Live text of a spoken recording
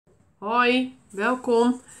Hoi,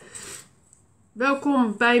 welkom.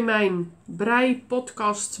 Welkom bij mijn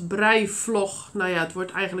Breipodcast, breivlog. Nou ja, het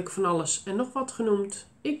wordt eigenlijk van alles en nog wat genoemd.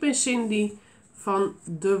 Ik ben Cindy van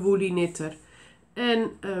de Woolly.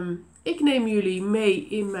 En ik neem jullie mee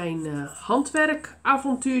in mijn handwerk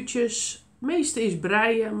avontuurtjes. Meeste is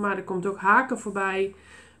breien, maar er komt ook haken voorbij.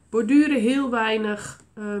 Borduren heel weinig.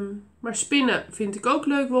 Maar spinnen vind ik ook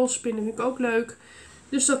leuk. Wolspinnen vind ik ook leuk.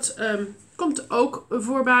 Dus dat komt ook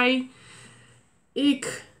voorbij.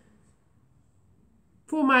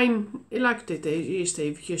 Laat ik dit eerst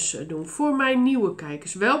eventjes doen. Voor mijn nieuwe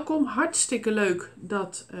kijkers. Welkom. Hartstikke leuk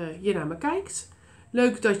dat je naar me kijkt.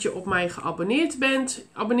 Leuk dat je op mij geabonneerd bent.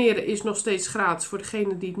 Abonneren is nog steeds gratis voor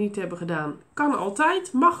degenen die het niet hebben gedaan. Kan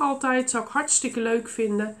altijd. Mag altijd. Zou ik hartstikke leuk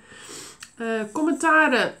vinden.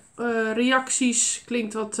 Commentaren, reacties.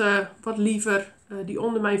 Klinkt wat liever. Die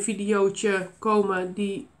onder mijn videootje komen.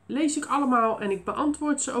 Die lees ik allemaal. En ik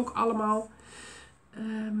beantwoord ze ook allemaal.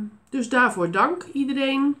 Dus daarvoor dank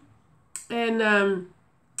iedereen. En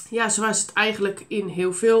zoals het eigenlijk in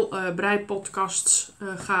heel veel breipodcasts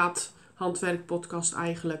gaat. Handwerkpodcast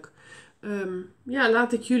eigenlijk.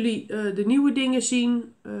 Laat ik jullie de nieuwe dingen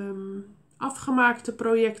zien. Afgemaakte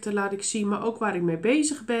projecten laat ik zien. Maar ook waar ik mee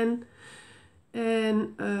bezig ben.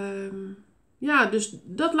 En dus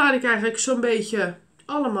dat laat ik eigenlijk zo'n beetje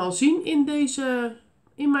allemaal zien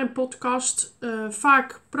in mijn podcast.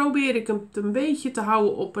 Vaak probeer ik het een beetje te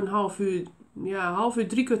houden op een half uur,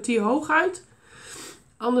 3 kwartier hooguit.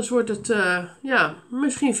 Anders wordt het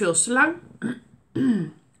misschien veel te lang.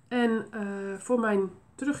 En voor mijn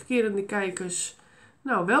terugkerende kijkers,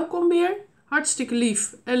 nou welkom weer. Hartstikke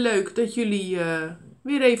lief en leuk dat jullie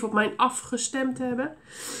weer even op mij afgestemd hebben.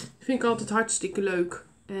 Vind ik altijd hartstikke leuk.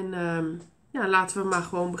 En laten we maar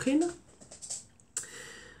gewoon beginnen.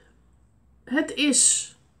 Het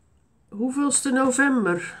is hoeveelste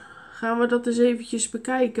november? Gaan we dat eens eventjes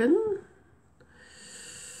bekijken.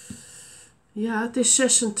 Ja, het is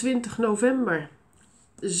 26 november.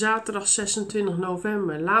 Zaterdag 26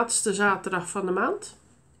 november. Laatste zaterdag van de maand.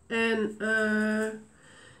 En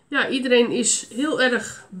iedereen is heel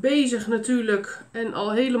erg bezig natuurlijk. En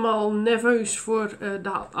al helemaal nerveus voor de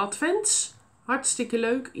advents. Hartstikke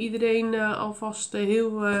leuk. Iedereen alvast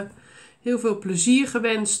heel veel plezier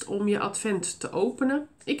gewenst om je advent te openen.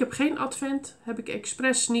 Ik heb geen advent. Heb ik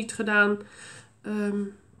expres niet gedaan.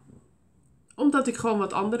 Omdat ik gewoon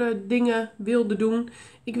wat andere dingen wilde doen.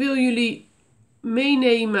 Ik wil jullie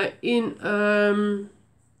meenemen in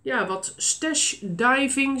wat stash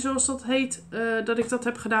diving, zoals dat heet. Dat ik dat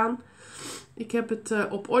heb gedaan. Ik heb het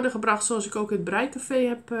op orde gebracht, zoals ik ook in het breicafé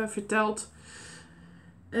heb verteld.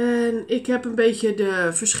 En ik heb een beetje de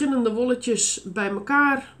verschillende wolletjes bij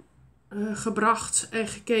elkaar gebracht en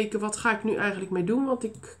gekeken wat ga ik nu eigenlijk mee doen. Want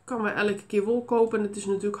ik kan wel elke keer wol kopen en het is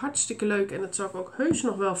natuurlijk hartstikke leuk. En dat zal ik ook heus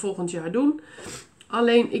nog wel volgend jaar doen.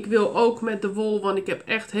 Alleen ik wil ook met de wol, want ik heb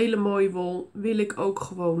echt hele mooie wol, wil ik ook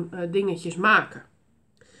gewoon dingetjes maken.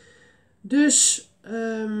 Dus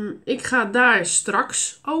ik ga daar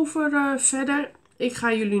straks over verder. Ik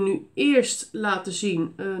ga jullie nu eerst laten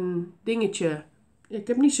zien een dingetje. Ik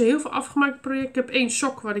heb niet zo heel veel afgemaakt project. Ik heb 1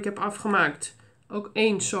 sok wat ik heb afgemaakt. Ook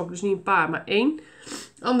 1 sok, dus niet een paar, maar 1.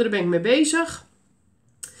 De andere ben ik mee bezig.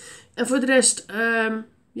 En voor de rest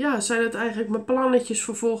zijn het eigenlijk mijn plannetjes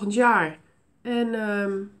voor volgend jaar.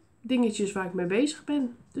 En dingetjes waar ik mee bezig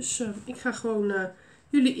ben. Dus ik ga gewoon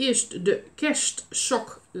jullie eerst de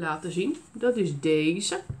kerstsok laten zien. Dat is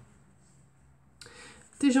deze.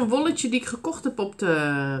 Het is een wolletje die ik gekocht heb op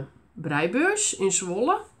de breibeurs in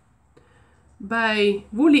Zwolle. Bij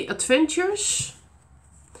Woolly Adventures.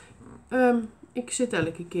 Ik zit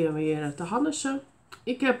elke keer weer te hannesen.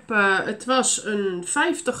 Het was een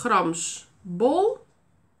 50 grams bol.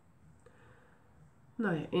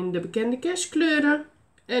 Nou ja, in de bekende kerstkleuren.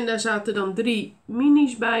 En daar zaten dan 3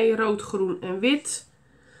 minis bij. Rood, groen en wit.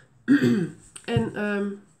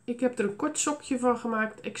 En ik heb er een kort sokje van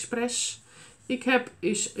gemaakt. Expres. Ik heb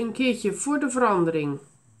eens een keertje voor de verandering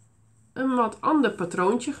een wat ander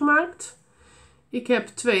patroontje gemaakt. Ik heb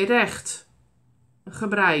 2 recht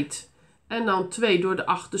gebreid. En dan 2 door de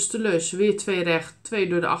achterste lus. Weer 2 recht, 2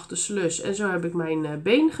 door de achterste lus. En zo heb ik mijn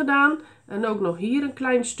been gedaan. En ook nog hier een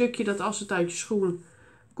klein stukje. Dat als het uit je schoen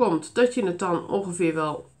komt. Dat je het dan ongeveer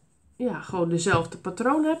wel gewoon dezelfde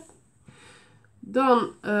patroon hebt.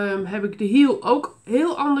 Dan heb ik de hiel ook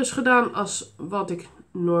heel anders gedaan als wat ik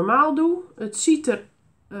normaal doe. Het ziet er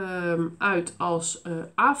uit als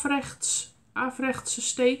averechtse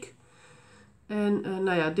steek.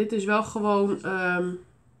 En dit is wel gewoon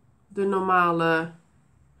de normale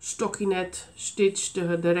stockinet stitch,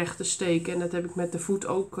 de rechte steek. En dat heb ik met de voet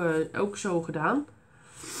ook zo gedaan.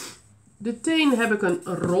 De teen heb ik een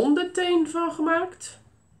ronde teen van gemaakt.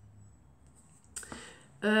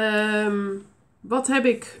 Wat heb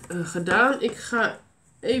ik gedaan? Ik ga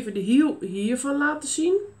even de hiel hiervan laten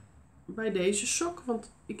zien. Bij deze sok.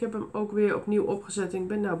 Want ik heb hem ook weer opnieuw opgezet. En ik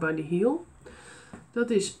ben nou bij de hiel. Dat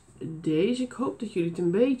is deze. Ik hoop dat jullie het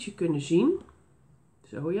een beetje kunnen zien.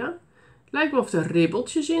 Zo ja. Het lijkt wel of er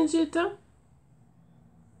ribbeltjes in zitten.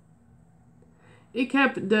 Ik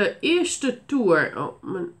heb de eerste toer. Oh,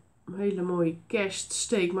 mijn hele mooie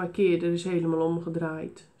kerststeekmarkeerder is helemaal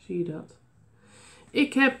omgedraaid. Zie je dat?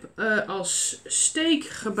 Ik heb als steek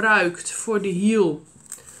gebruikt voor de hiel.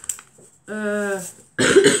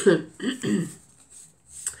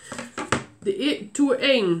 Toer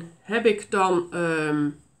 1 heb ik dan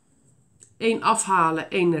 1 afhalen,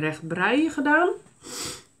 1 recht breien gedaan.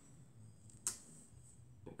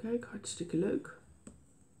 Kijk, hartstikke leuk.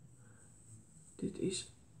 Dit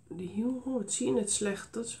is de hiel. Oh, wat zie je het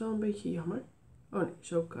slecht. Dat is wel een beetje jammer. Oh nee,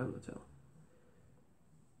 zo kan het wel.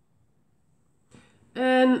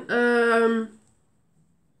 En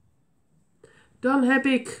dan heb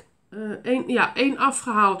ik 1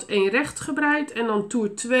 afgehaald, 1 recht gebreid. En dan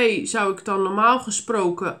toer 2 zou ik dan normaal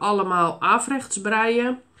gesproken allemaal afrechts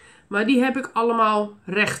breien. Maar die heb ik allemaal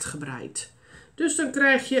recht gebreid. Dus dan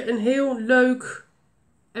krijg je een heel leuk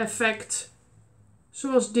effect.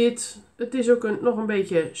 Zoals dit. Het is ook nog een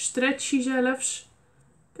beetje stretchy zelfs.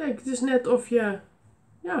 Kijk, het is net of je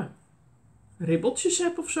ribbeltjes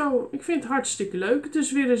hebt of zo. Ik vind het hartstikke leuk. Het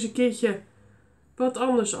is weer eens een keertje wat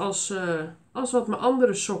anders als wat mijn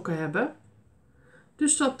andere sokken hebben.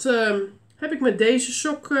 Dus dat heb ik met deze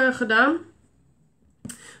sok gedaan.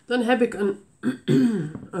 Dan heb ik een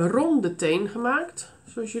ronde teen gemaakt.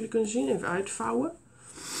 Zoals jullie kunnen zien. Even uitvouwen.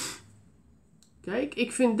 Kijk,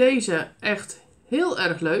 ik vind deze echt heel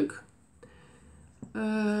erg leuk.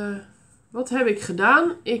 Wat heb ik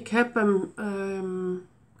gedaan? Ik heb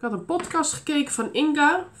ik had een podcast gekeken van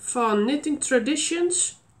Inga van Knitting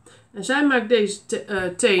Traditions. En zij maakt deze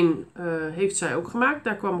teen, heeft zij ook gemaakt.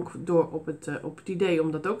 Daar kwam ik door op het idee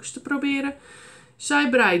om dat ook eens te proberen. Zij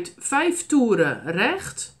breidt 5 toeren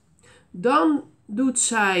recht. Dan doet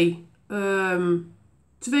zij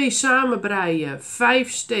 2 samenbreien,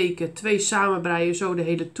 5 steken, 2 samenbreien, zo de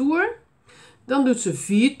hele toer. Dan doet ze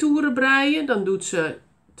 4 toeren breien. Dan doet ze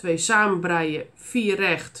 2 samenbreien, 4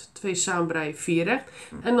 recht, 2 samenbreien, 4 recht.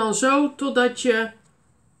 En dan zo totdat je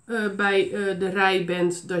bij de rij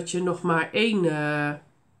bent dat je nog maar 1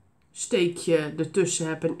 steekje ertussen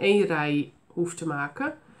hebt en 1 rij hoeft te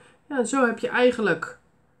maken. Ja, en zo heb je eigenlijk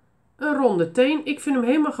een ronde teen. Ik vind hem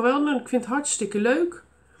helemaal geweldig. Ik vind het hartstikke leuk.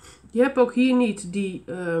 Je hebt ook hier niet die...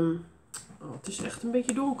 het is echt een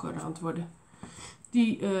beetje donker aan het worden.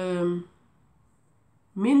 Die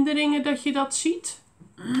minderingen dat je dat ziet.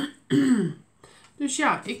 Dus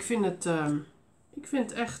ja, ik vind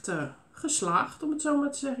het echt geslaagd, om het zo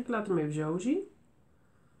maar te zeggen. Ik laat hem even zo zien.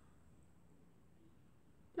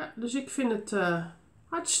 Ja, dus ik vind het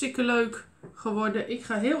hartstikke leuk geworden. Ik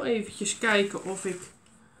ga heel eventjes kijken of ik,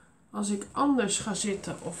 als ik anders ga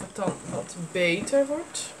zitten, of het dan wat beter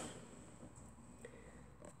wordt.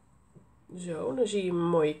 Zo, dan zie je mijn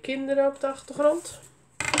mooie kinderen op de achtergrond.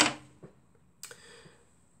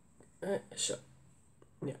 Zo.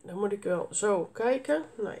 Ja, dan moet ik wel zo kijken.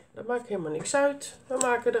 Nou ja, dat maakt helemaal niks uit. We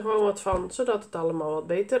maken er gewoon wat van, zodat het allemaal wat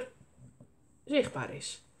beter zichtbaar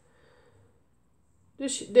is.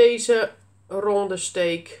 Dus deze ronde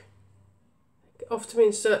steek, of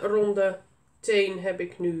tenminste ronde teen, heb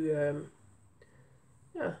ik nu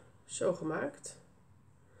zo gemaakt.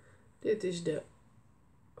 Dit is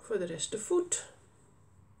voor de rest de voet.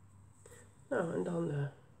 Nou, en dan,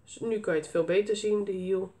 nu kan je het veel beter zien, de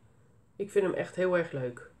hiel. Ik vind hem echt heel erg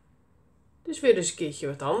leuk. Dus weer eens een keertje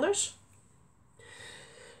wat anders.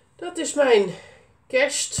 Dat is mijn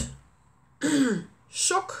kerstsok.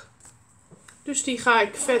 Dus die ga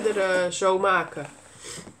ik verder zo maken.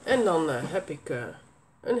 En dan heb ik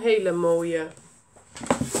een hele mooie...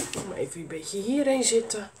 Om even een beetje hierheen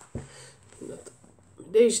zitten.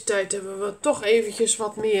 Deze tijd hebben we toch eventjes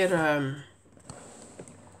wat meer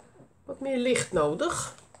licht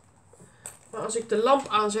nodig. Maar als ik de lamp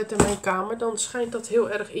aanzet in mijn kamer, dan schijnt dat heel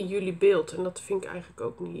erg in jullie beeld. En dat vind ik eigenlijk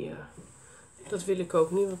ook niet... dat wil ik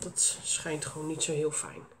ook niet, want dat schijnt gewoon niet zo heel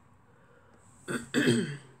fijn.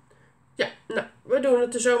 Ja, nou, we doen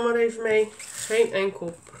het er zomaar even mee. Geen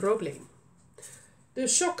enkel probleem. De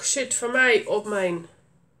sok zit voor mij op mijn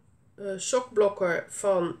sokblokker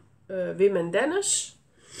van Wim en Dennis.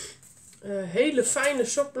 Hele fijne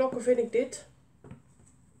sokblokken vind ik dit.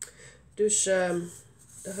 Dus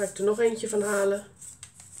daar ga ik er nog eentje van halen.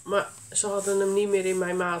 Maar ze hadden hem niet meer in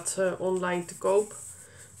mijn maat online te koop.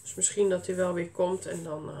 Dus Dus misschien dat hij wel weer komt en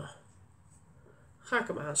dan ga ik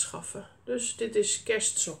hem aanschaffen. Dus dit is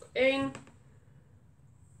kerstsok 1.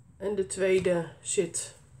 En de tweede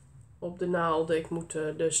zit op de naalden. Ik moet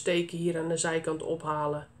de steken hier aan de zijkant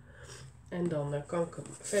ophalen. En dan kan ik hem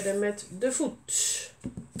verder met de voet.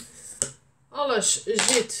 Alles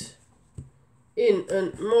zit in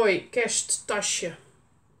een mooi kersttasje.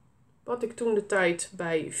 Wat ik toen de tijd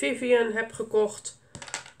bij Vivian heb gekocht.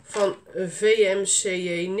 Van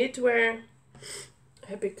VMCJ Knitwear.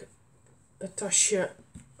 Heb ik het tasje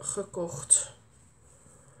gekocht.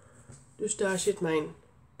 Dus daar zit mijn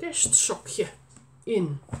kerstsokje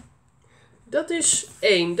in. Dat is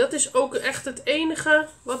 1. Dat is ook echt het enige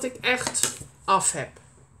wat ik echt af heb.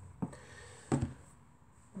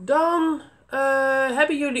 Dan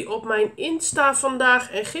hebben jullie op mijn Insta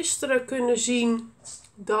vandaag en gisteren kunnen zien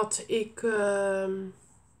dat ik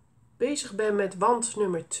bezig ben met wand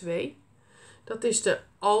nummer 2. Dat is de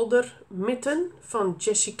aldermitten van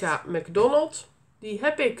Jessica McDonald. Die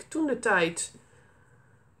heb ik toen de tijd,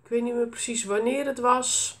 ik weet niet meer precies wanneer het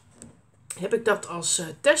was, heb ik dat als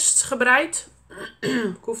test gebreid.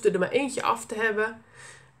 Ik hoefde er maar eentje af te hebben.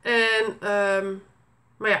 En,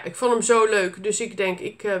 maar ja, ik vond hem zo leuk. Dus ik denk,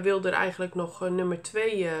 ik wil er eigenlijk nog nummer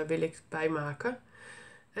 2 wil ik bij maken.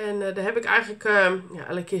 En daar heb ik eigenlijk,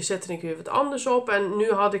 elke keer zette ik weer wat anders op. En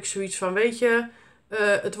nu had ik zoiets van, weet je,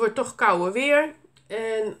 het wordt toch kouder weer.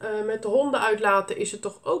 En met de honden uitlaten is het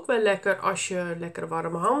toch ook wel lekker als je lekker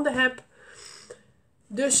warme handen hebt.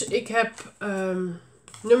 Dus ik heb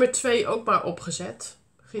nummer 2 ook maar opgezet,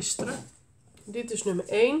 gisteren. Dit is nummer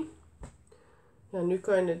 1. Nou, nu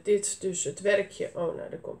kan je dit, dus het werkje, oh nou,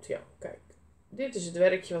 daar komt hij, ja, kijk. Dit is het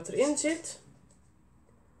werkje wat erin zit.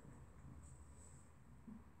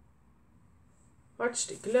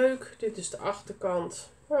 Hartstikke leuk. Dit is de achterkant.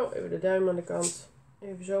 Oh, even de duim aan de kant.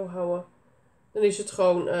 Even zo houden. Dan is het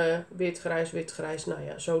gewoon wit, grijs, wit, grijs. Nou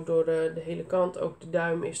ja, zo door de hele kant. Ook de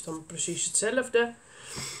duim is dan precies hetzelfde.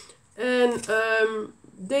 En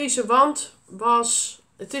deze wand was,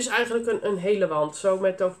 het is eigenlijk een hele wand. Zo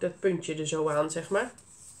met ook dat puntje er zo aan, zeg maar.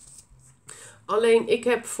 Alleen ik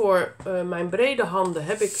heb voor mijn brede handen,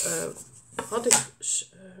 had ik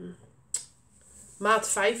maat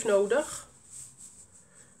 5 nodig.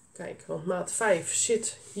 Kijk, want maat 5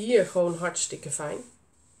 zit hier gewoon hartstikke fijn.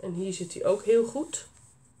 En hier zit hij ook heel goed.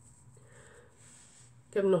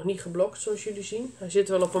 Ik heb hem nog niet geblokt, zoals jullie zien. Hij zit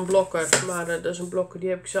wel op een blokker, maar dat is een blokker die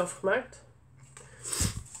heb ik zelf gemaakt.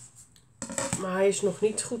 Maar hij is nog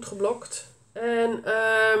niet goed geblokt. En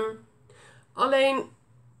alleen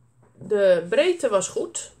de breedte was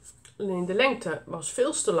goed. Alleen de lengte was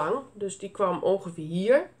veel te lang. Dus die kwam ongeveer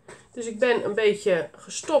hier. Dus ik ben een beetje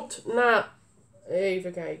gestopt na,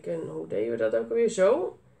 even kijken, hoe deden we dat ook alweer?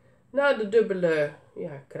 Zo. Na de dubbele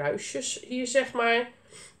kruisjes hier, zeg maar.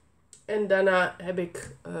 En daarna heb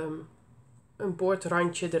ik een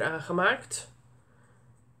boordrandje eraan gemaakt.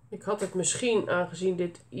 Ik had het misschien, aangezien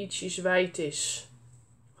dit ietsjes wijd is,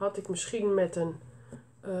 had ik misschien met een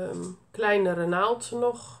kleinere naald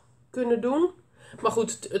nog kunnen doen. Maar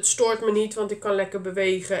goed, het stoort me niet, want ik kan lekker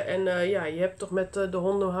bewegen. En je hebt toch met de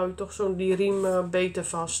honden, hou je toch zo'n die riem beter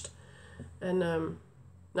vast. En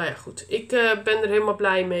nou ja, goed. Ik ben er helemaal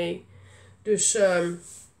blij mee. Dus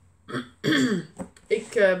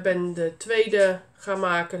ik ben de tweede gaan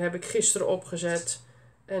maken. Heb ik gisteren opgezet.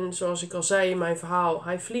 En zoals ik al zei in mijn verhaal,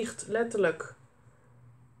 hij vliegt letterlijk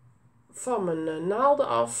van mijn naalden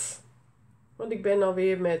af. Want ik ben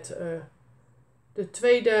alweer met de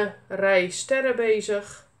tweede rij sterren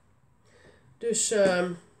bezig. Dus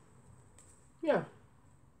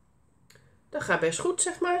dat gaat best goed,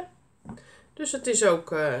 zeg maar. Dus het is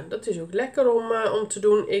dat is ook lekker om te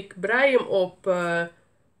doen. Ik brei hem op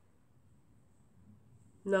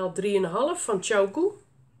naald 3,5 van Choku.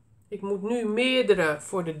 Ik moet nu meerdere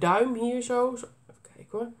voor de duim hier zo. Even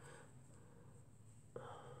kijken hoor.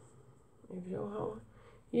 Even zo houden.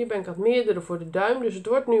 Hier ben ik aan het meerdere voor de duim. Dus het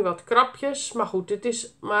wordt nu wat krapjes. Maar goed, het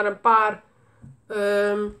is maar een paar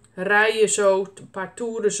rijen zo. Een paar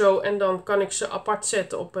toeren zo. En dan kan ik ze apart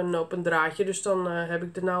zetten op een draadje. Dus dan heb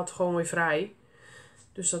ik de naald gewoon weer vrij.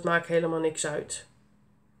 Dus dat maakt helemaal niks uit.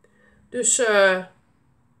 Dus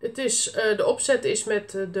het is, de opzet is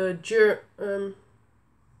met de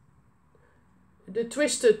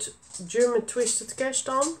German Twisted Cash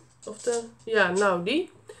dan. Of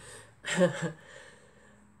die.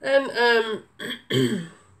 En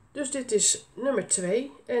dus dit is nummer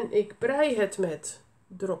 2. En ik brei het met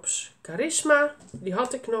drops Charisma. Die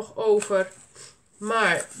had ik nog over.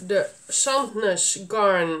 Maar de Sandness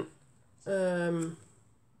Garn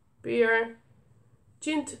Pear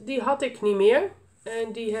Tint, die had ik niet meer.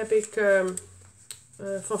 En die heb ik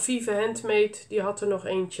van Vive Handmade. Die had er nog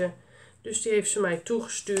eentje. Dus die heeft ze mij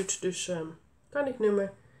toegestuurd. Dus kan ik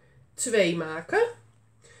nummer 2 maken.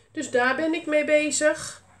 Dus daar ben ik mee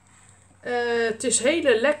bezig. Het is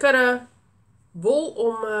hele lekkere wol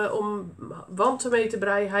om wanten mee te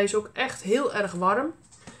breien. Hij is ook echt heel erg warm.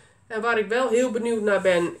 En waar ik wel heel benieuwd naar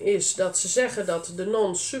ben, is dat ze zeggen dat de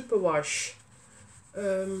non-superwash,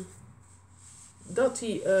 dat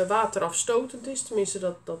die waterafstotend is.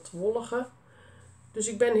 Tenminste dat wollige. Dus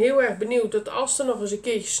ik ben heel erg benieuwd dat als er nog eens een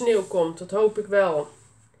keertje sneeuw komt, dat hoop ik wel.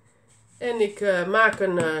 En ik maak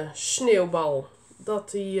een sneeuwbal,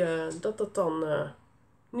 dat het dan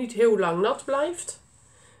niet heel lang nat blijft.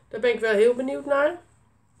 Daar ben ik wel heel benieuwd naar.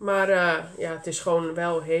 Maar ja, het is gewoon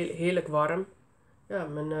wel heerlijk warm. Ja,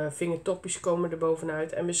 mijn vingertopjes komen er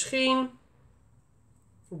bovenuit. En misschien,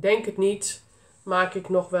 ik denk het niet, maak ik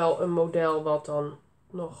nog wel een model wat dan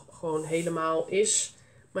nog gewoon helemaal is.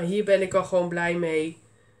 Maar hier ben ik al gewoon blij mee.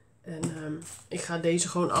 En ik ga deze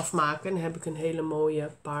gewoon afmaken. En dan heb ik een hele mooie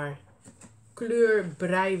paar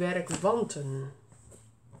kleurbreiwerk wanten.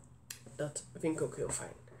 Dat vind ik ook heel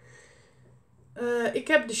fijn. Ik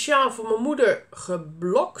heb de sjaal van mijn moeder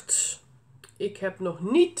geblokt. Ik heb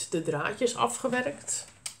nog niet de draadjes afgewerkt.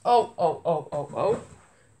 Oh.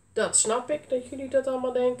 Dat snap ik, dat jullie dat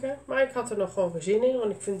allemaal denken. Maar ik had er nog gewoon geen zin in,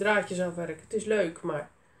 want ik vind draadjes afwerken. Het is leuk, maar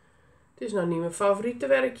het is nou niet mijn favoriete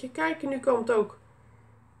werkje. Kijk, en nu komt ook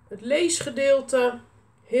het leesgedeelte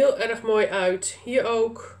heel erg mooi uit. Hier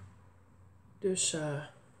ook. Dus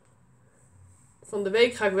van de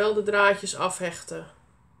week ga ik wel de draadjes afhechten.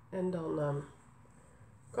 En dan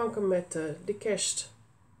kan ik hem met de kerst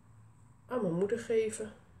aan mijn moeder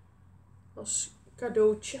geven. Als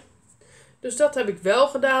cadeautje. Dus dat heb ik wel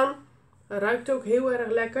gedaan. Hij ruikt ook heel erg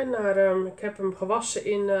lekker. Ik heb hem gewassen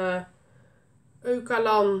in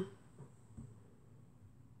Eucalan.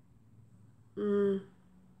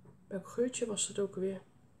 Welk geurtje was het ook weer?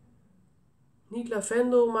 Niet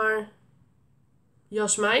lavendel, maar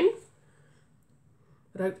jasmijn.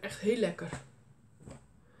 Ruikt echt heel lekker.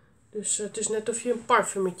 Dus het is net of je een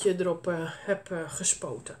parfumetje erop hebt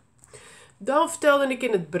gespoten. Dan vertelde ik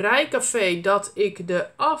in het breicafé dat ik de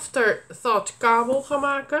afterthought kabel ga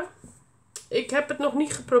maken. Ik heb het nog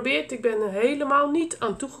niet geprobeerd. Ik ben er helemaal niet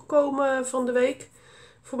aan toegekomen van de week.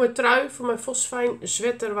 Voor mijn trui, voor mijn fosfijn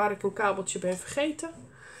sweater waar ik een kabeltje ben vergeten.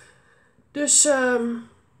 Dus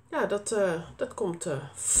ja, dat komt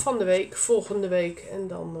van de week, volgende week. En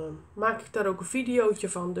dan maak ik daar ook een videootje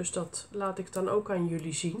van. Dus dat laat ik dan ook aan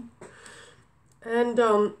jullie zien. En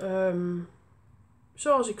dan,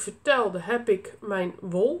 zoals ik vertelde, heb ik mijn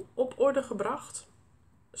wol op orde gebracht.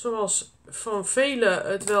 Zoals van velen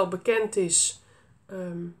het wel bekend is,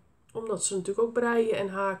 omdat ze natuurlijk ook breien en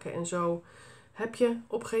haken en zo, heb je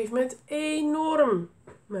op een gegeven moment enorm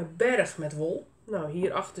berg met wol. Nou,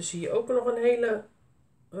 hierachter zie je ook nog een hele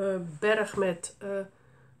berg met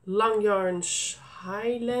langyarns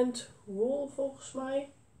Highland wol volgens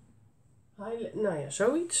mij. Nou ja,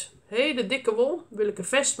 zoiets. Hele dikke wol. Daar wil ik een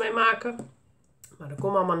vest mee maken. Maar dat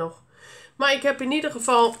komt allemaal nog. Maar ik heb in ieder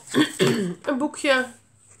geval een boekje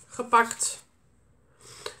gepakt.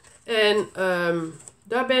 En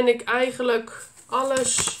daar ben ik eigenlijk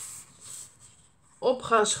alles op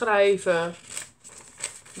gaan schrijven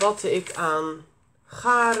wat ik aan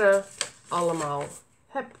garen allemaal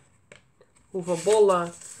heb. Hoeveel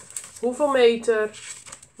bollen, hoeveel meter.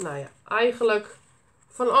 Nou ja, eigenlijk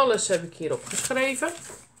van alles heb ik hierop geschreven.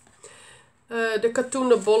 De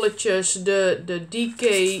katoenen bolletjes, de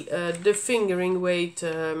decay, de fingering weight.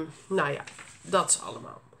 Nou ja, dat is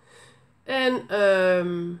allemaal. En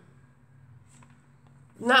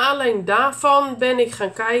naar aanleiding daarvan ben ik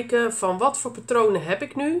gaan kijken van wat voor patronen heb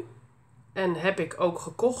ik nu. En heb ik ook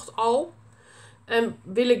gekocht al. En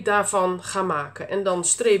wil ik daarvan gaan maken. En dan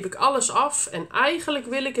streep ik alles af. En eigenlijk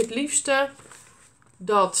wil ik het liefste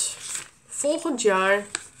dat volgend jaar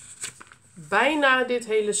bijna dit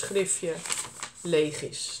hele schriftje leeg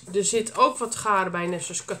is. Er zit ook wat garen bij, net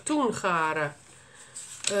zoals katoengaren.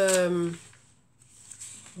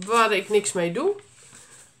 Waar ik niks mee doe.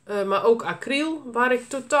 Maar ook acryl, waar ik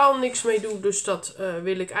totaal niks mee doe. Dus dat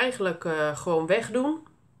wil ik eigenlijk gewoon wegdoen.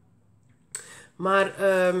 Maar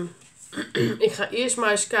ik ga eerst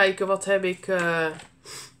maar eens kijken wat heb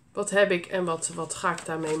ik en wat ga ik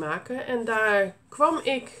daarmee maken. En daar kwam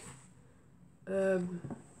ik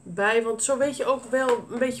bij, want zo weet je ook wel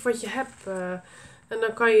een beetje wat je hebt. En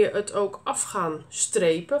dan kan je het ook af gaan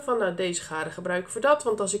strepen. Van nou, deze garen gebruik ik voor dat.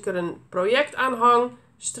 Want als ik er een project aan hang,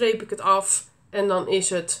 streep ik het af. En dan is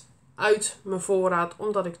het uit mijn voorraad,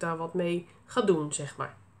 omdat ik daar wat mee ga doen, zeg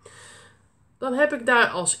maar. Dan heb ik daar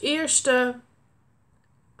als eerste,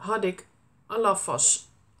 had ik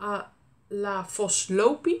à la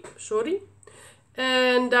Voslopie, sorry.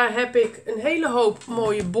 En daar heb ik een hele hoop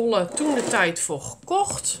mooie bollen toen de tijd voor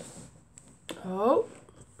gekocht. Oh,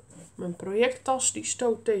 mijn projecttas die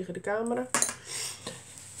stoot tegen de camera.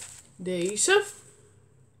 Deze.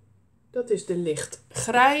 Dat is de licht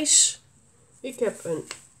grijs. Ik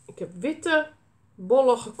heb witte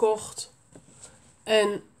bollen gekocht.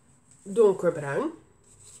 En donkerbruin.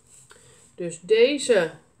 Dus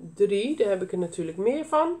deze 3, daar heb ik er natuurlijk meer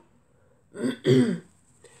van.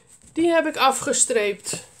 Die heb ik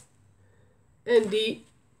afgestreept. En die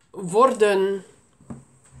worden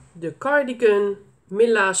de cardigan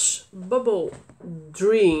millas bubble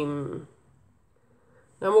dream.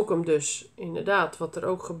 Nou moet ik hem dus inderdaad, wat er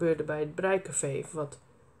ook gebeurde bij het breicafé, wat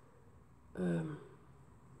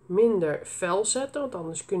minder fel zetten. Want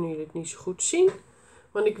anders kunnen jullie het niet zo goed zien.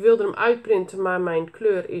 Want ik wilde hem uitprinten, maar mijn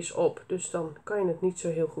kleur is op. Dus dan kan je het niet zo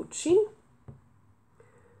heel goed zien.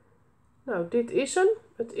 Nou, dit is hem.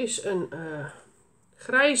 Het is een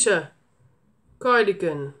grijze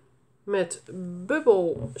cardigan met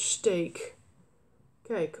bubbelsteek.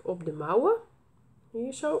 Kijk, op de mouwen.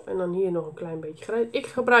 Hier zo. En dan hier nog een klein beetje grijs.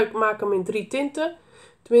 Ik maak hem in 3 tinten.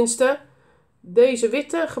 Tenminste, deze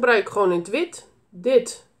witte gebruik ik gewoon in het wit.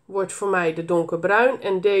 Dit wordt voor mij de donkerbruin.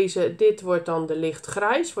 En dit wordt dan de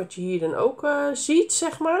lichtgrijs. Wat je hier dan ook ziet,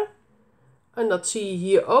 zeg maar. En dat zie je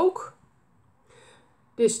hier ook.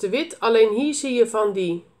 Dit is de wit. Alleen hier zie je van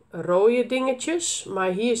die rode dingetjes.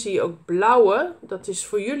 Maar hier zie je ook blauwe. Dat is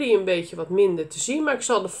voor jullie een beetje wat minder te zien. Maar ik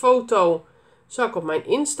zal de foto op mijn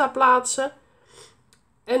Insta plaatsen.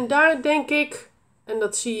 En daar denk ik, en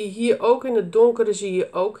dat zie je hier ook in het donkere, zie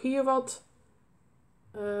je ook hier wat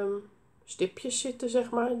stipjes zitten, zeg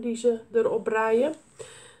maar, die ze erop breien.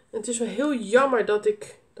 En het is wel heel jammer dat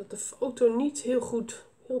de foto niet heel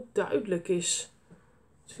duidelijk is.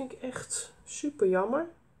 Dat vind ik echt super jammer.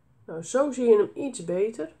 Nou, zo zie je hem iets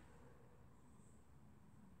beter.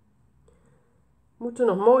 Moeten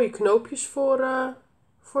nog mooie knoopjes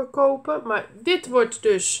voor kopen. Maar dit wordt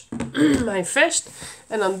dus mijn vest.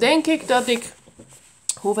 En dan denk ik dat ik,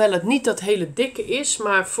 hoewel het niet dat hele dikke is,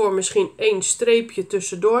 maar voor misschien 1 streepje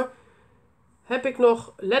tussendoor, heb ik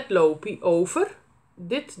nog ledlopie over.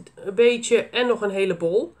 Dit een beetje en nog een hele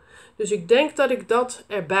bol. Dus ik denk dat ik dat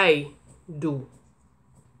erbij doe.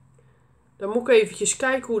 Dan moet ik eventjes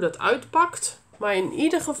kijken hoe dat uitpakt. Maar in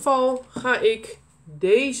ieder geval ga ik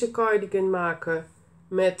deze cardigan maken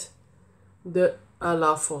met de à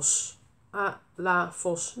la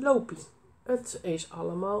Voslopie. Het is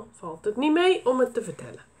allemaal, valt het niet mee om het te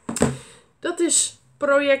vertellen. Dat is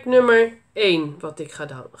project nummer 1 wat ik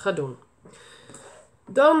ga doen.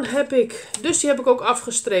 Dan heb ik, dus die heb ik ook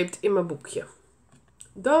afgestreept in mijn boekje.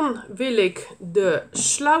 Dan wil ik de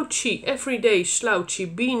slouchy, everyday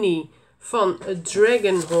slouchy beanie van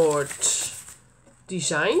Dragonhoard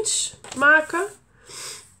Designs maken.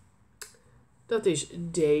 Dat is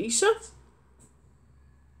deze.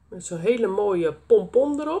 Met zo'n hele mooie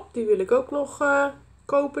pompon erop. Die wil ik ook nog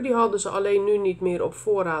kopen. Die hadden ze alleen nu niet meer op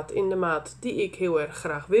voorraad in de maat die ik heel erg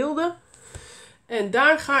graag wilde. En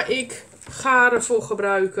daar ga ik garen voor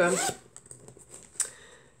gebruiken.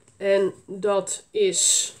 En dat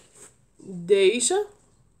is deze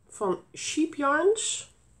van Sheep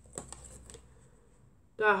Yarns.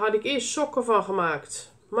 Daar had ik eerst sokken van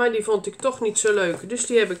gemaakt. Maar die vond ik toch niet zo leuk. Dus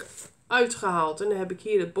die heb ik uitgehaald. En dan heb ik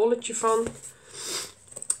hier het bolletje van.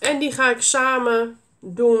 En die ga ik samen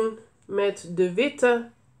doen met de witte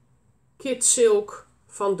Kid Silk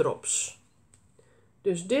van Drops.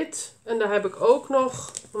 Dus dit. En daar heb ik ook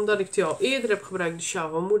nog, omdat ik die al eerder heb gebruikt, de sjaal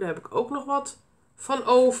van moeder, heb ik ook nog wat van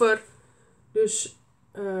over. Dus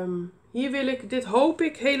hier wil ik, dit hoop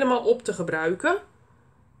ik helemaal op te gebruiken.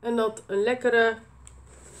 En dat een lekkere,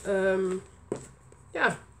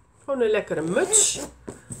 gewoon een lekkere muts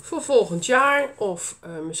voor volgend jaar. Of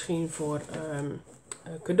misschien voor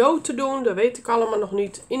cadeau te doen, dat weet ik allemaal nog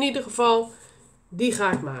niet. In ieder geval, die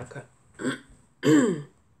ga ik maken.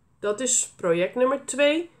 Dat is project nummer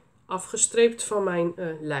 2, afgestreept van mijn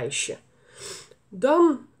lijstje.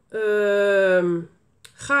 Dan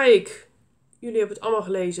ga ik, jullie hebben het allemaal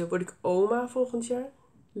gelezen, word ik oma volgend jaar.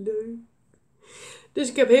 Leuk. Dus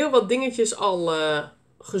ik heb heel wat dingetjes al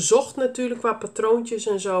gezocht natuurlijk, qua patroontjes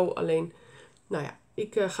en zo. Alleen, nou ja,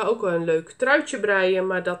 ik ga ook wel een leuk truitje breien,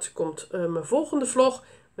 maar dat komt mijn volgende vlog.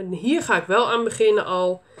 Maar hier ga ik wel aan beginnen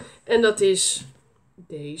al. En dat is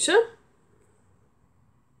deze.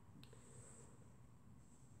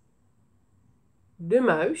 De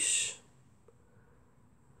muis.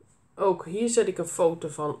 Ook hier zet ik een foto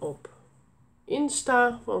van op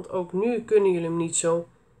Insta. Want ook nu kunnen jullie hem niet zo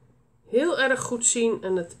heel erg goed zien.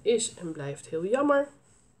 En het is en blijft heel jammer.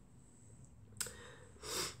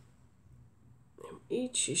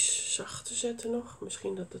 Ietsjes zacht te zetten nog.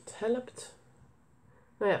 Misschien dat het helpt.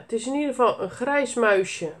 Nou ja, het is in ieder geval een grijs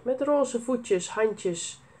muisje met roze voetjes,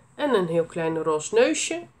 handjes en een heel klein roze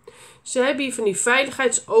neusje. Ze hebben hier van die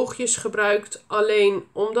veiligheidsoogjes gebruikt. Alleen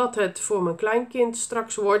omdat het voor mijn kleinkind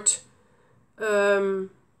straks wordt,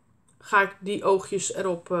 ga ik die oogjes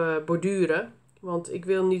erop borduren. Want ik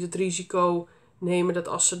wil niet het risico nemen dat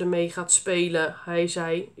als ze ermee gaat spelen, hij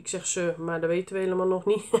zei, ik zeg ze, maar dat weten we helemaal nog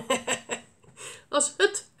niet. Als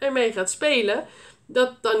het ermee gaat spelen,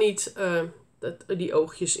 dat dan niet die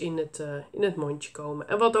oogjes in het mondje komen.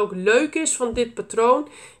 En wat ook leuk is van dit patroon,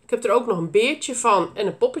 ik heb er ook nog een beertje van en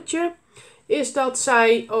een poppetje, is dat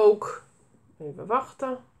zij ook, even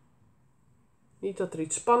wachten, niet dat er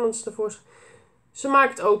iets spannends ervoor is. Ze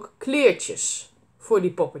maakt ook kleertjes voor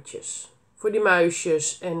die poppetjes. Voor die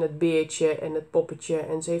muisjes en het beertje en het poppetje.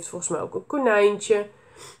 En ze heeft volgens mij ook een konijntje.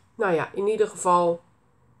 Nou ja, in ieder geval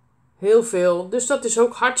heel veel. Dus dat is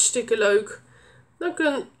ook hartstikke leuk. Dan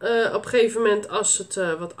kan op een gegeven moment, als het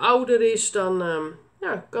wat ouder is, dan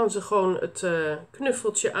kan ze gewoon het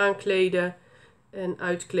knuffeltje aankleden en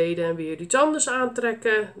uitkleden en weer iets anders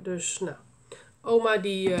aantrekken. Dus nou, oma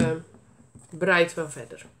die breidt wel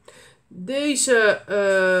verder. Deze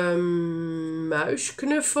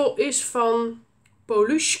muisknuffel is van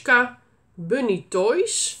Polushka Bunny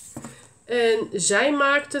Toys. En zij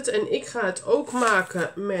maakt het en ik ga het ook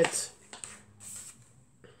maken met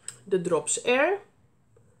de drops Air.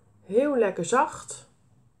 Heel lekker zacht.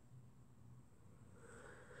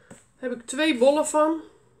 Daar heb ik 2 bollen van.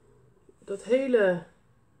 Dat hele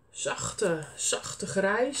zachte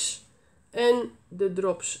grijs. En de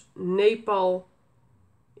drops Nepal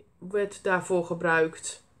werd daarvoor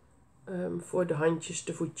gebruikt. Voor de handjes,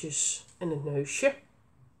 de voetjes en het neusje.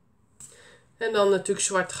 En dan natuurlijk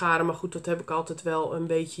zwart garen. Maar goed, dat heb ik altijd wel een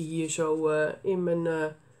beetje hier zo in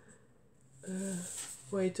mijn...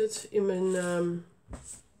 hoe heet het? In mijn...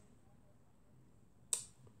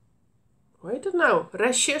 hoe heet het nou?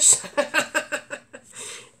 Restjes.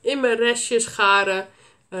 In mijn restjes garen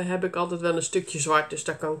heb ik altijd wel een stukje zwart. Dus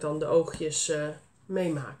daar kan ik dan de oogjes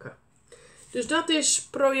mee maken. Dus dat is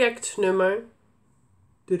project nummer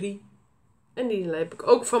 3. En die heb ik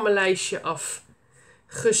ook van mijn lijstje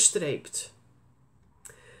afgestreept.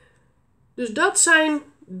 Dus dat zijn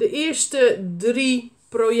de eerste 3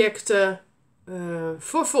 projecten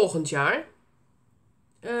voor volgend jaar.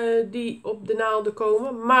 Die op de naalden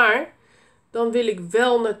komen. Maar dan wil ik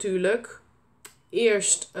wel natuurlijk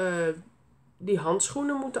eerst die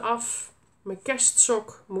handschoenen moeten af. Mijn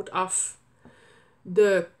kerstsok moet af.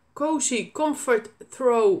 De Cozy Comfort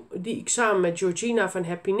Throw die ik samen met Georgina van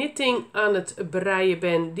Happy Knitting aan het breien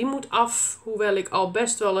ben, die moet af. Hoewel ik al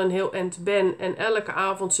best wel een heel eind ben. En elke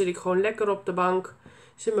avond zit ik gewoon lekker op de bank.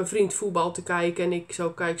 Zit mijn vriend voetbal te kijken en ik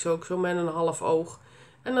kijk zo ook zo met een half oog.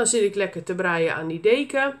 En dan zit ik lekker te breien aan die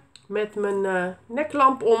deken met mijn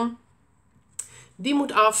neklamp om. Die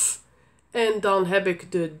moet af. En dan heb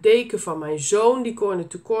ik de deken van mijn zoon, die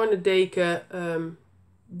corner-to-corner deken.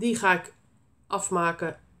 Die ga ik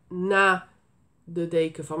afmaken na de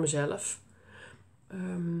deken van mezelf.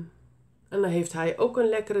 En dan heeft hij ook een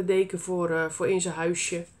lekkere deken voor in zijn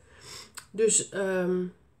huisje. Dus,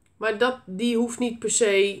 maar die hoeft niet per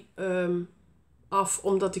se af,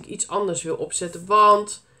 omdat ik iets anders wil opzetten.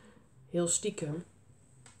 Want, heel stiekem,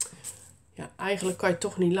 ja, eigenlijk kan je het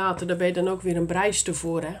toch niet laten. Daar ben je dan ook weer een breister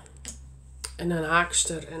voor, hè. En een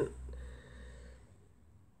haakster. En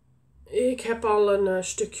ik heb al een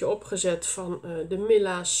stukje opgezet van de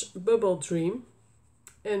millas Bubble Dream.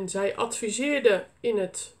 En zij adviseerde in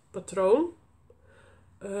het patroon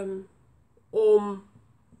om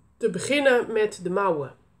te beginnen met de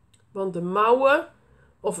mouwen. Want de mouwen,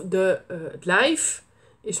 of het lijf,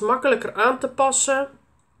 is makkelijker aan te passen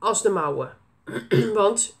als de mouwen.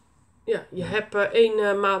 Want ja, je hebt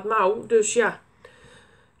 1 maat mouw, dus ja,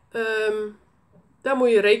 daar moet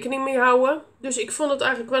je rekening mee houden. Dus ik vond het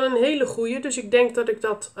eigenlijk wel een hele goeie. Dus ik denk dat ik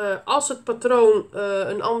dat, als het patroon,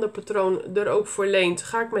 een ander patroon er ook voor leent,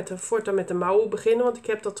 ga ik voortaan met de mouwen beginnen. Want ik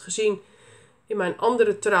heb dat gezien in mijn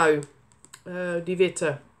andere trui, die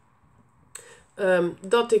witte,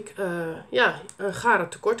 dat ik garen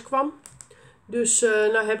tekort kwam. Dus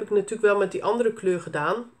nou heb ik natuurlijk wel met die andere kleur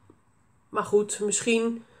gedaan. Maar goed,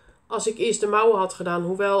 misschien als ik eerst de mouwen had gedaan,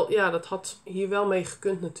 hoewel, ja, dat had hier wel mee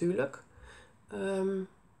gekund natuurlijk.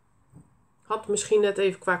 Had misschien net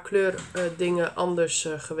even qua kleur dingen anders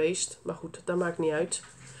geweest. Maar goed, dat maakt niet uit.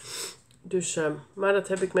 Dus, maar dat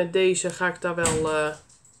heb ik met deze, ga ik daar wel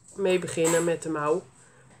mee beginnen met de mouw.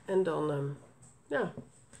 En dan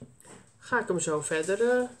ga ik hem zo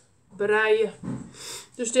verder breien.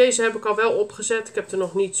 Dus deze heb ik al wel opgezet. Ik heb er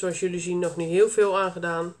nog niet, zoals jullie zien, nog niet heel veel aan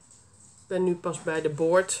gedaan. Ik ben nu pas bij de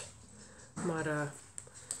boord. Maar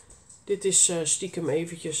dit is stiekem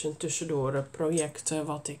eventjes een tussendoor project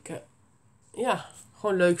wat ik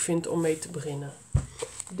gewoon leuk vind om mee te beginnen.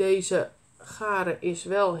 Deze garen is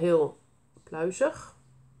wel heel pluizig.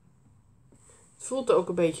 Het voelt ook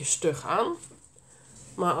een beetje stug aan.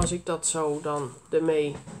 Maar als ik dat zo dan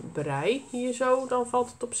ermee brei, hier zo, dan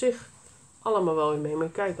valt het op zich allemaal wel weer mee. Maar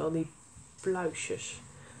kijk, al die pluisjes.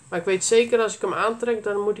 Maar ik weet zeker, als ik hem aantrek,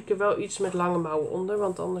 dan moet ik er wel iets met lange mouwen onder.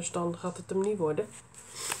 Want anders dan gaat het hem niet worden.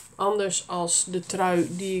 Anders als de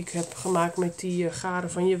trui die ik heb gemaakt met die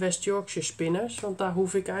garen van je West Yorkshire spinners. Want daar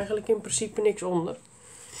hoef ik eigenlijk in principe niks onder.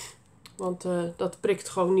 Want dat prikt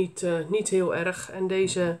gewoon niet heel erg. En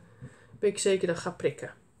deze weet ik zeker dat gaat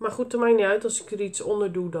prikken. Maar goed, het maakt niet uit. Als ik er iets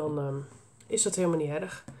onder doe, dan is dat helemaal niet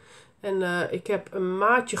erg. En ik heb een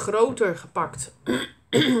maatje groter gepakt.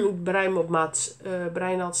 Ik brei hem op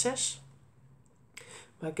breinaald 6.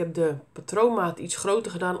 Maar ik heb de patroonmaat iets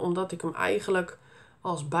groter gedaan. Omdat ik hem eigenlijk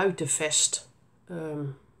als buitenvest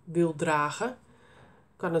wil dragen.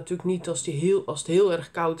 Kan natuurlijk niet als het heel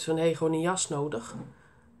erg koud is. Dan heb je gewoon een jas nodig.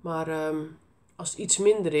 Maar als het iets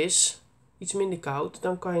minder is, iets minder koud,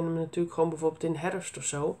 dan kan je hem natuurlijk gewoon bijvoorbeeld in herfst of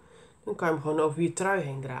zo, dan kan je hem gewoon over je trui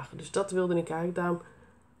heen dragen. Dus dat wilde ik eigenlijk. Daarom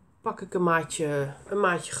pak ik een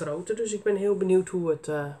maatje groter. Dus ik ben heel benieuwd hoe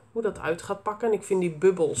dat uit gaat pakken. En ik vind die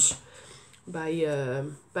bubbels bij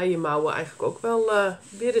je mouwen eigenlijk ook wel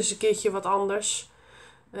weer eens een keertje wat anders.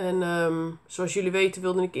 En zoals jullie weten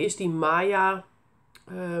wilde ik eerst die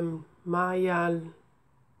Maya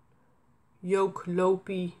yoke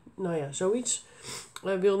lopi, nou ja, zoiets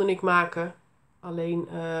wilde ik maken. Alleen,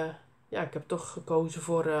 ik heb toch gekozen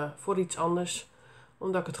voor iets anders.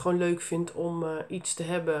 Omdat ik het gewoon leuk vind om iets te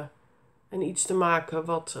hebben en iets te maken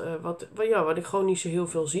wat ik gewoon niet zo heel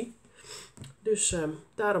veel zie. Dus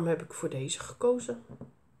daarom heb ik voor deze gekozen.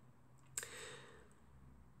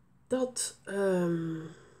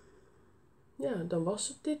 Dan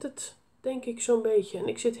was dit denk ik zo'n beetje. En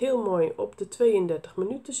ik zit heel mooi op de 32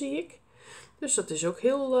 minuten, zie ik. Dus dat is ook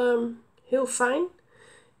heel fijn.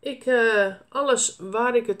 Alles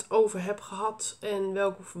waar ik het over heb gehad en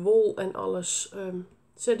welke wol en alles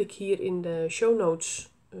zet ik hier in de show notes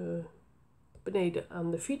beneden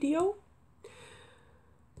aan de video.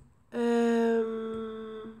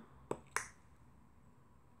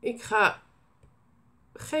 Ik ga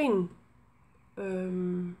geen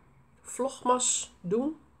vlogmas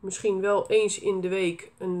doen. Misschien wel eens in de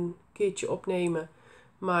week een keertje opnemen.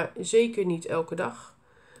 Maar zeker niet elke dag.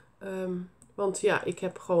 Want ja, ik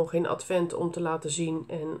heb gewoon geen advent om te laten zien.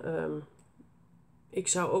 En ik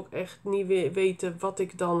zou ook echt niet weten wat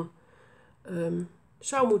ik dan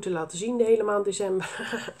zou moeten laten zien de hele maand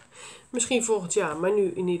december. Misschien volgend jaar, maar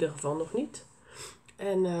nu in ieder geval nog niet.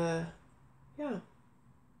 En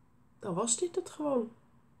dan was dit het gewoon.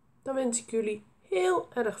 Dan wens ik jullie heel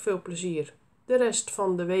erg veel plezier. De rest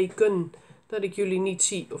van de weken dat ik jullie niet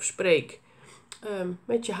zie of spreek.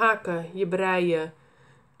 Met je haken, je breien,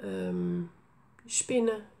 je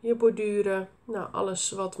spinnen, je borduren. Nou,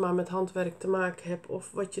 alles wat maar met handwerk te maken heeft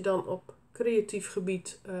of wat je dan op creatief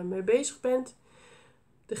gebied mee bezig bent.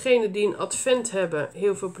 Degenen die een advent hebben,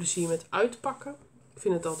 heel veel plezier met uitpakken. Ik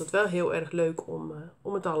vind het altijd wel heel erg leuk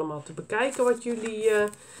om het allemaal te bekijken wat jullie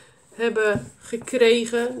hebben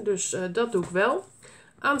gekregen. Dus dat doe ik wel.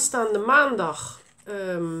 Aanstaande maandag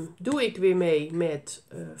doe ik weer mee met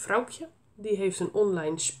Vrouwtje. Die heeft een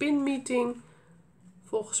online spinmeeting.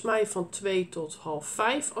 Volgens mij van 2 tot 4:30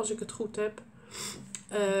 als ik het goed heb.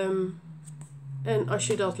 En als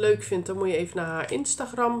je dat leuk vindt, dan moet je even naar haar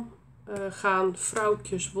Instagram gaan.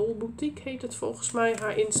 Vrouwtjes Wolboutique heet het volgens mij,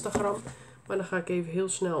 haar Instagram. Maar dan ga ik even heel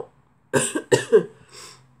snel.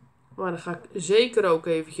 Maar dan ga ik zeker ook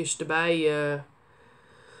eventjes erbij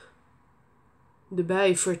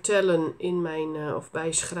vertellen in mijn, of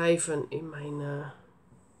bijschrijven in mijn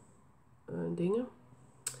dingen.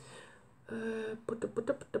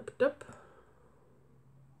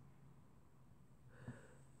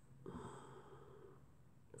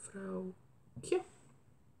 Vrouwtje.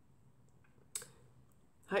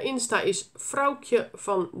 Haar Insta is Vrouwtje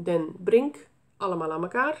van den Brink. Allemaal aan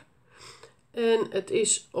elkaar. En het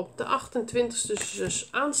is op de 28e, dus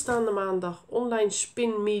aanstaande maandag, online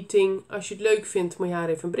spinmeeting. Als je het leuk vindt, moet je haar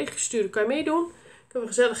even een berichtje sturen. Kan je meedoen. Kunnen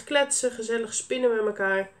we gezellig kletsen, gezellig spinnen met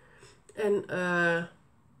elkaar. En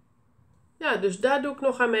dus daar doe ik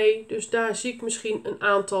nog aan mee. Dus daar zie ik misschien een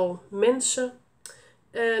aantal mensen.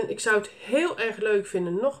 En ik zou het heel erg leuk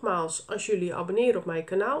vinden, nogmaals, als jullie abonneren op mijn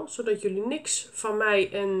kanaal. Zodat jullie niks van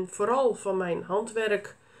mij en vooral van mijn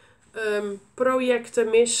handwerk projecten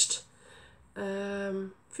mist.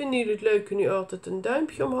 Vinden jullie het leuk, kunnen jullie altijd een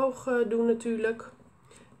duimpje omhoog doen natuurlijk.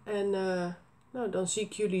 En dan zie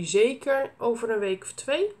ik jullie zeker over een week of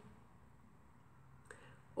 2.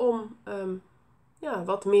 Om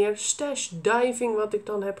wat meer stash diving wat ik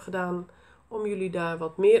dan heb gedaan. Om jullie daar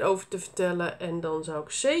wat meer over te vertellen. En dan zou ik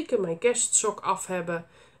zeker mijn kerstsok af hebben.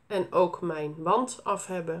 En ook mijn wand af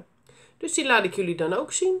hebben. Dus die laat ik jullie dan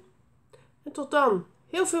ook zien. En tot dan,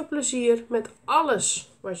 heel veel plezier met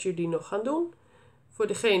alles wat jullie nog gaan doen. Voor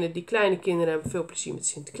degenen die kleine kinderen hebben, veel plezier met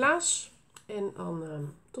Sinterklaas. En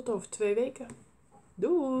dan tot over 2 weken.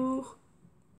 Doeg!